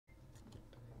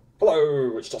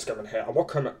Hello, it's Just Gavin here, and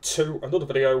welcome to another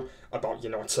video about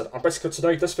United. And basically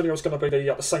today, this video is going to be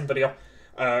the same video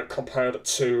compared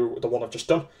to the one I've just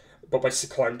done, but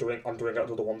basically I'm doing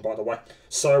another one, by the way.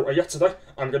 So yeah, today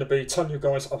I'm going to be telling you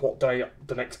guys of what day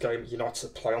the next game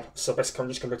United play on. So basically I'm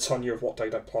just going to be telling you of what day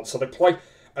they play on. So they play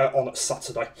on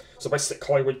Saturday. So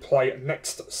basically we play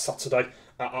next Saturday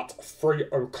at 3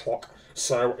 o'clock.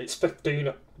 So it's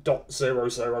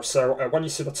 15.00. So when you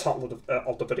see the title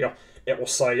of the video, it will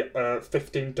say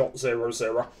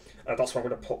 15.00. That's what I'm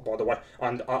going to put, by the way.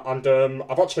 And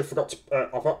I've actually forgot to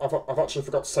I've actually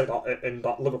forgot to say that in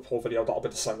that Liverpool video. That'll be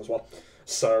the same as well.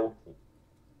 So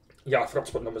yeah, I forgot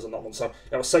to put numbers on that one. So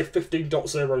it will say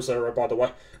 15.00, by the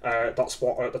way. That's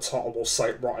what the title will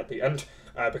say right at the end.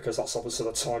 Because that's obviously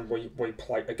the time we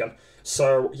play again.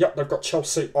 So yeah, they've got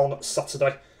Chelsea on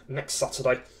Saturday, next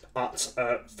Saturday, at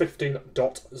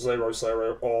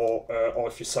 15.00, or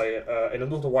if you say it in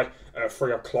another way,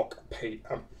 3 o'clock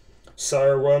p.m.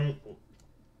 So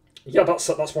yeah,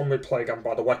 that's when we play again,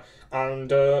 by the way.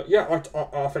 And yeah,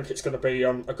 I think it's going to be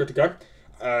a good game.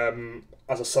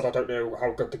 As I said, I don't know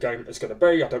how good the game is going to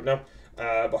be. I don't know,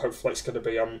 but hopefully it's going to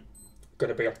be a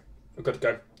good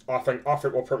game. I think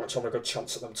we'll pretty much have a good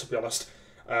chance at them, to be honest.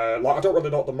 Like, I don't really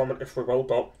know at the moment if we will,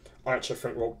 but I actually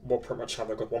think we'll pretty much have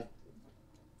a good one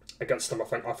against them. I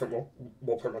think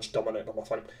we'll pretty much dominate them, I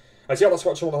think. So yeah, that's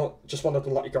what I just wanted to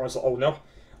let you guys all know.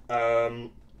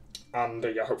 And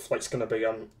yeah, hopefully it's going to be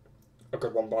a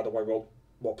good one. By the way,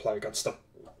 we'll play against them.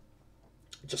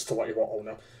 Just to let you all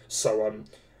know. So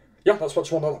yeah, that's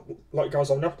what I want to let you guys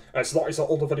all know. So that is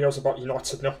all the videos about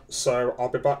United now. So I'll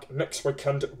be back next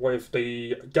weekend with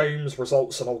the games,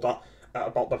 results, and all that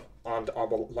about them, and I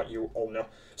will let you all know.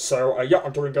 So yeah,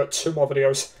 I'm doing 2 more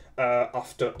videos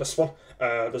after this one.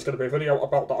 There's going to be a video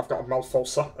about that I've got a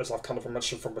Malfosa, as I've kind of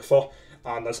mentioned from before,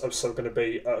 and there's also going to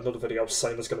be another video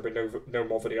saying there's going to be no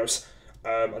more videos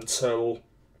until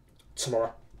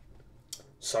tomorrow.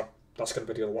 So that's going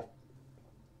to be the other one.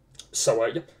 So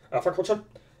yeah, thanks for watching,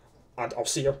 and I'll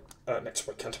see you next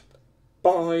weekend.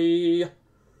 Bye!